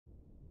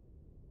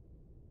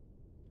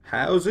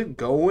How's it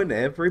going,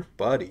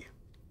 everybody?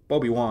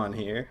 Bobe-Wan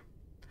here,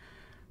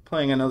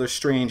 playing another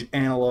strange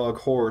analog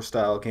horror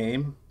style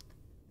game.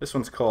 This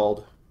one's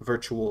called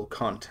Virtual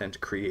Content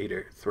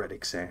Creator Threat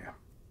Exam.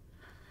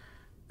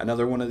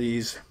 Another one of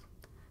these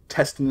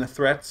testing the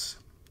threats,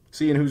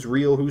 seeing who's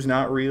real, who's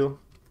not real.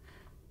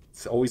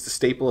 It's always the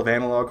staple of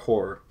analog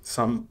horror,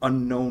 some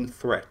unknown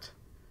threat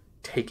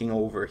taking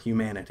over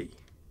humanity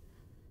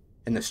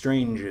in the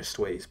strangest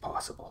ways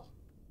possible.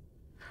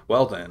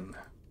 Well then,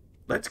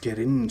 let's get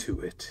into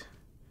it.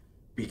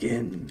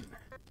 Begin.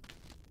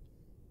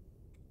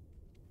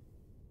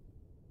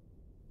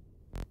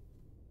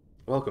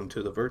 Welcome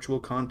to the Virtual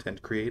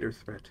Content Creator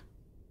Threat.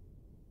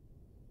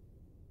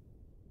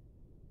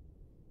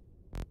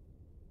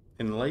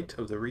 In light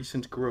of the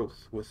recent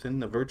growth within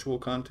the virtual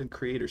content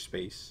creator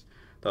space,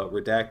 the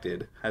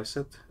Redacted have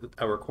set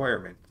a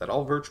requirement that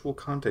all virtual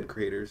content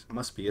creators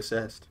must be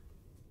assessed.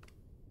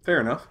 Fair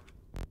enough.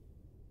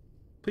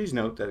 Please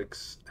note that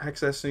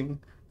accessing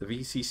the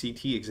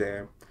VCCT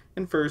exam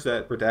infers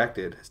that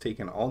Redacted has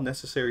taken all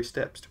necessary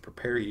steps to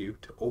prepare you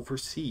to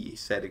oversee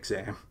said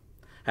exam.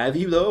 Have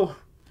you, though?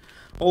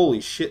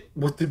 Holy shit,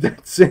 what did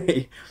that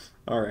say?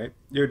 Alright,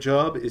 your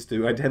job is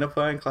to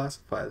identify and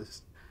classify the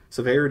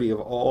severity of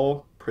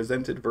all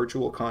presented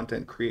virtual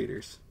content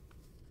creators.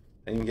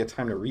 I didn't even get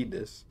time to read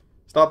this.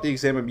 Stop the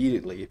exam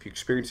immediately if you're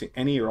experiencing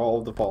any or all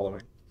of the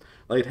following: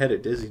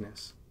 lightheaded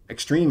dizziness,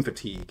 extreme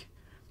fatigue,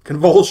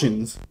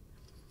 convulsions,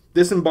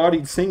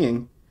 disembodied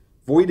singing,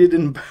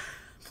 voided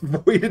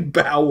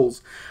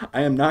bowels.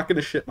 I am not going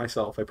to shit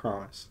myself, I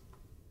promise.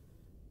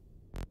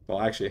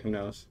 Well, actually, who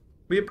knows?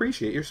 We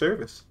appreciate your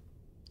service.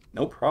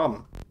 No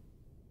problem.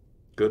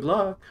 Good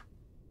luck.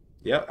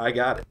 Yep, I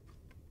got it.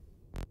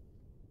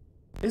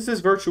 Is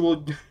this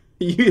virtual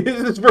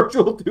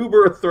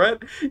tuber a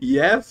threat?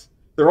 Yes.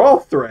 They're all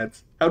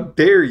threats. How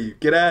dare you?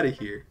 Get out of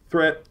here.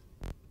 Threat.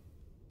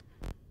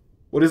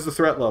 What is the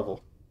threat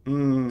level?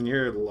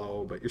 You're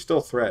low, but you're still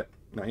a threat.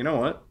 Now, you know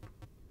what?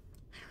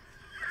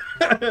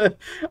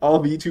 All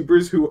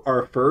VTubers who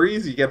are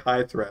furries, you get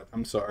high threat.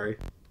 I'm sorry.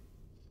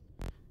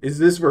 Is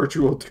this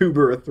virtual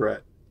tuber a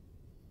threat?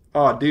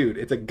 Oh, dude,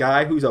 it's a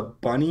guy who's a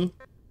bunny?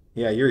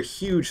 Yeah, you're a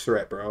huge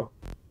threat, bro.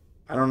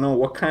 I don't know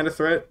what kind of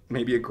threat.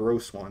 Maybe a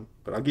gross one,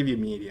 but I'll give you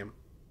medium.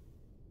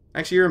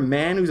 Actually, you're a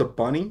man who's a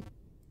bunny?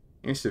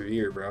 You're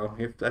severe, bro.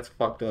 That's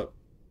fucked up.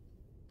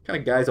 What kind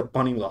of guy's a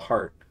bunny with a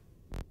heart?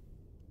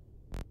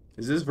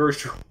 Is this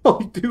virtual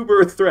tuber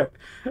a threat?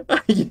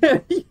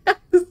 Yes.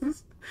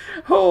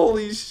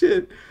 Holy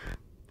shit.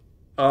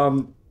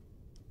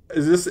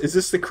 Is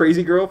this the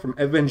crazy girl from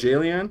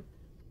Evangelion?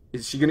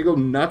 Is she gonna go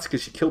nuts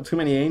because she killed too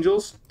many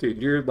angels?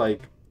 Dude, you're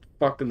like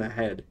fucked in the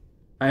head.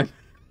 I'm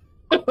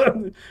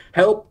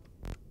help.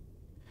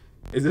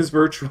 Is this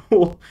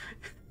virtual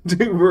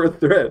tuber a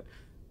threat?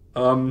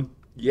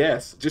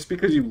 Yes. Just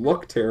because you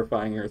look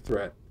terrifying, you're a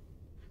threat.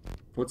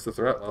 What's the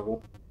threat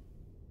level?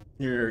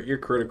 You're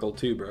critical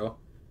too, bro.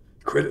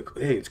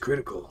 Critical. Hey, it's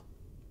critical.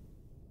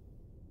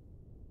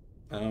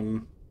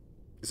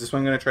 Is this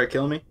one gonna try to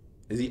kill me?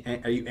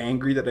 Are you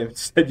angry that I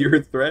said you're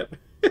a threat?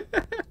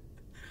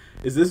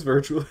 Is this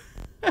virtual?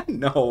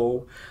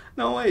 No.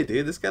 No way,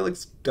 dude. This guy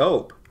looks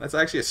dope. That's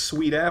actually a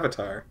sweet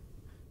avatar.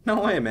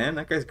 No way, man.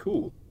 That guy's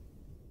cool.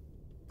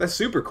 That's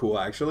super cool,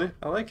 actually.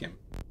 I like him.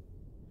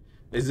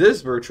 Is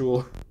this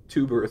virtual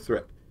tuber a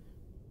threat?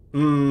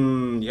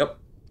 Yep.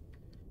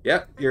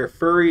 Yep, you're a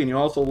furry and you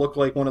also look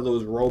like one of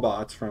those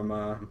robots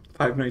from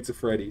Five Nights at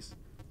Freddy's.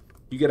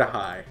 You get a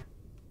high.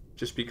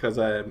 Just because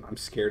I'm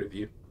scared of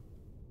you.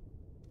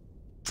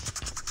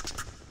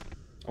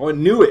 Oh, I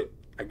knew it!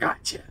 I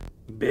got you,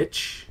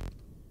 bitch.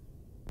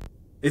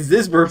 Is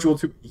this virtual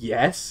tuber?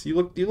 Yes. You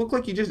look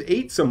like you just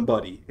ate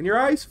somebody and your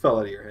eyes fell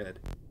out of your head.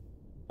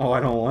 Oh, I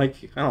don't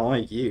like you. I don't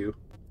like you.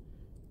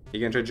 You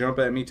gonna try to jump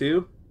at me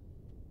too?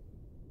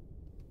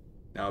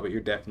 No, but you're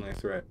definitely a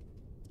threat.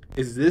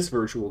 Is this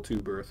virtual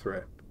tuber a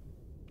threat?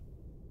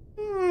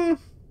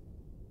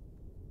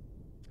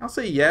 I'll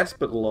say yes,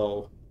 but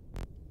low.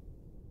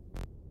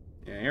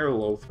 Yeah, you're a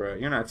low threat.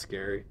 You're not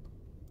scary.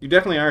 You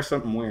definitely are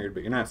something weird,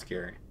 but you're not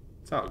scary.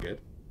 It's all good.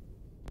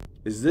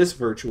 Is this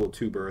virtual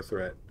tuber a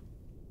threat?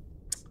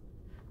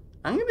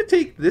 I'm gonna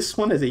take this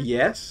one as a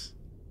yes.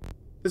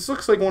 This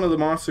looks like one of the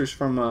monsters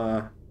from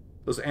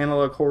those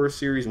analog horror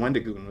series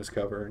Wendigoon was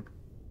covering.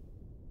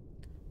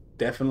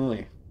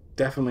 Definitely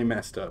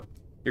messed up.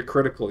 You're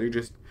critical.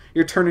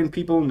 You're turning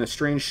people into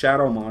strange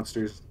shadow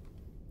monsters,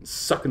 and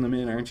sucking them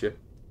in, aren't you?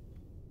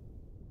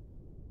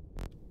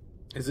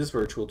 Is this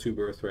virtual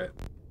tuber a threat?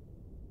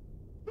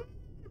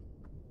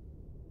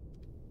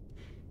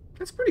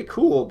 That's pretty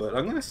cool, but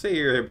I'm gonna say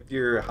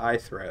you're a high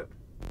threat.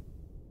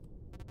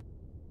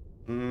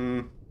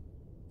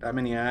 That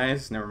many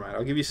eyes? Never mind.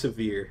 I'll give you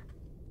severe.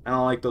 I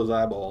don't like those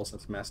eyeballs.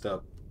 That's messed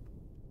up.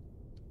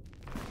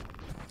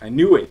 I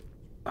knew it.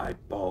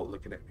 Eyeball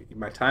looking at me.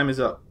 My time is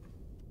up.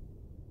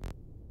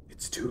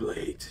 It's too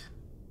late.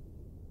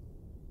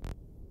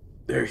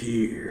 They're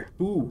here.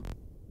 Ooh.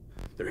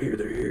 They're here.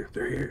 They're here.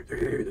 They're here. They're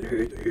here. They're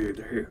here. They're here.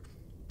 They're here.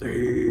 They're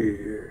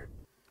here.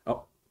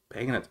 Oh,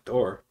 banging at the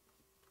door.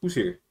 Who's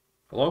here?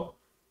 Hello?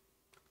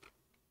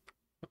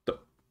 What the?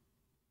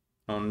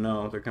 Oh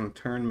no, they're gonna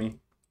turn me.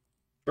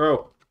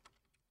 Bro,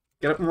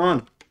 get up and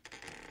run.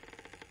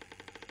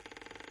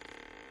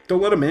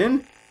 Don't let him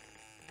in.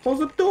 Close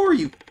the door,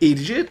 you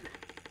idiot.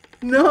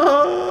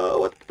 No,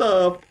 what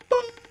the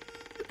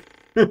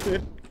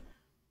fuck?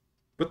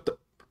 What the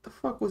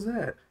fuck was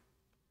that?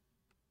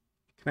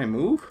 Can I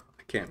move?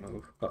 I can't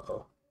move.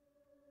 Uh-oh.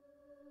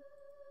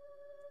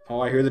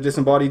 Oh, I hear the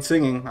disembodied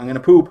singing. I'm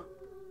gonna poop.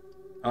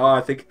 Oh,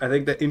 I think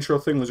that intro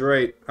thing was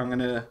right. I'm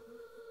gonna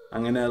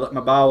let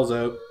my bowels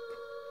out.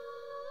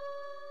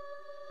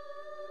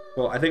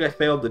 Well, I think I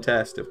failed the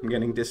test if I'm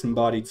getting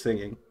disembodied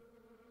singing.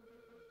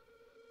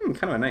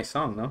 Kind of a nice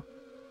song, though.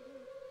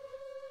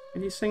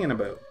 What are you singing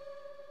about?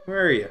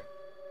 Where are you?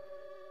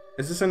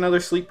 Is this another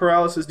sleep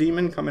paralysis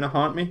demon coming to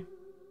haunt me? Am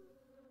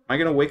I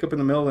gonna wake up in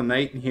the middle of the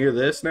night and hear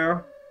this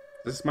now?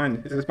 Is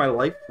this my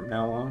life from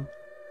now on?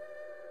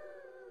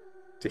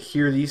 To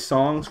hear these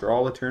songs for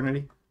all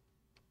eternity?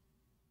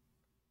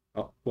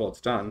 Oh, well,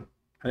 it's done.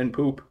 I didn't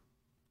poop.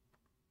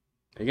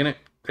 Are you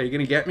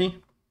gonna get me?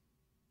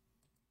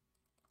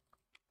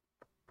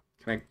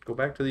 Can I go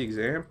back to the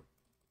exam?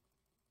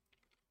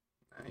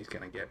 He's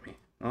gonna get me.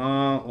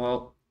 Oh,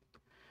 well.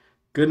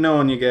 Good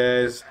knowing you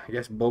guys. I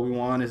guess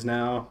Bobe-Wan is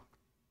now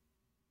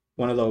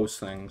one of those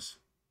things.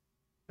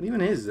 What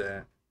even is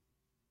that?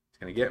 He's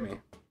gonna get me.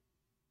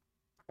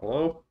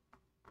 Hello?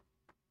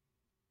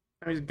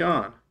 Now he's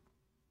gone.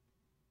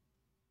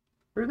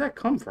 Where did that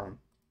come from?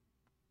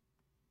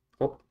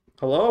 Oh,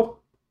 hello?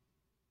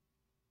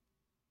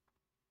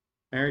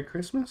 Merry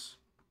Christmas?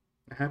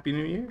 A Happy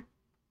New Year?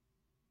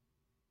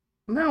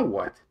 Now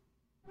what?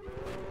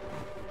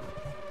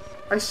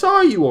 I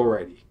saw you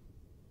already.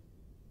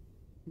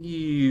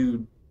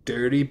 You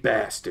dirty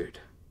bastard.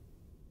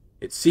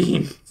 It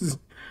seems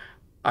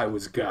I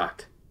was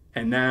got.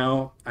 And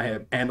now I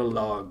have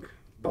analog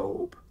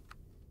Bobe.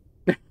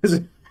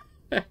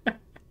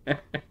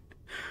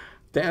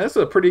 Damn, that's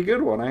a pretty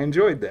good one. I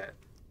enjoyed that.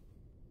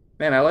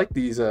 Man, I like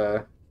these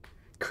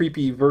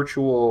creepy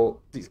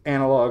these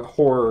analog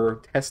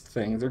horror test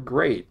things. They're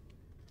great.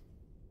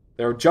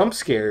 They're jump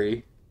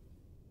scary.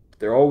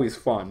 They're always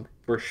fun,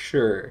 for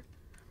sure.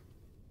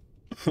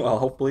 Well,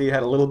 hopefully you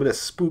had a little bit of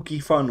spooky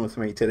fun with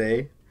me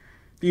today.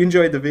 If you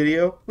enjoyed the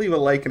video, leave a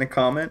like and a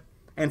comment,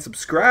 and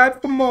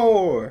subscribe for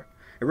more.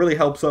 It really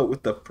helps out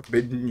with the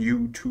forbidden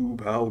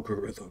YouTube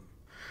algorithm.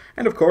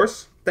 And of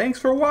course, thanks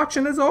for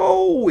watching as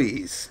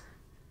always.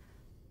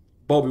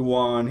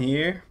 Bobe-Wan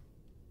here.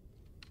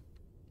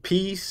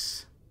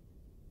 Peace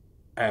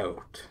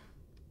out.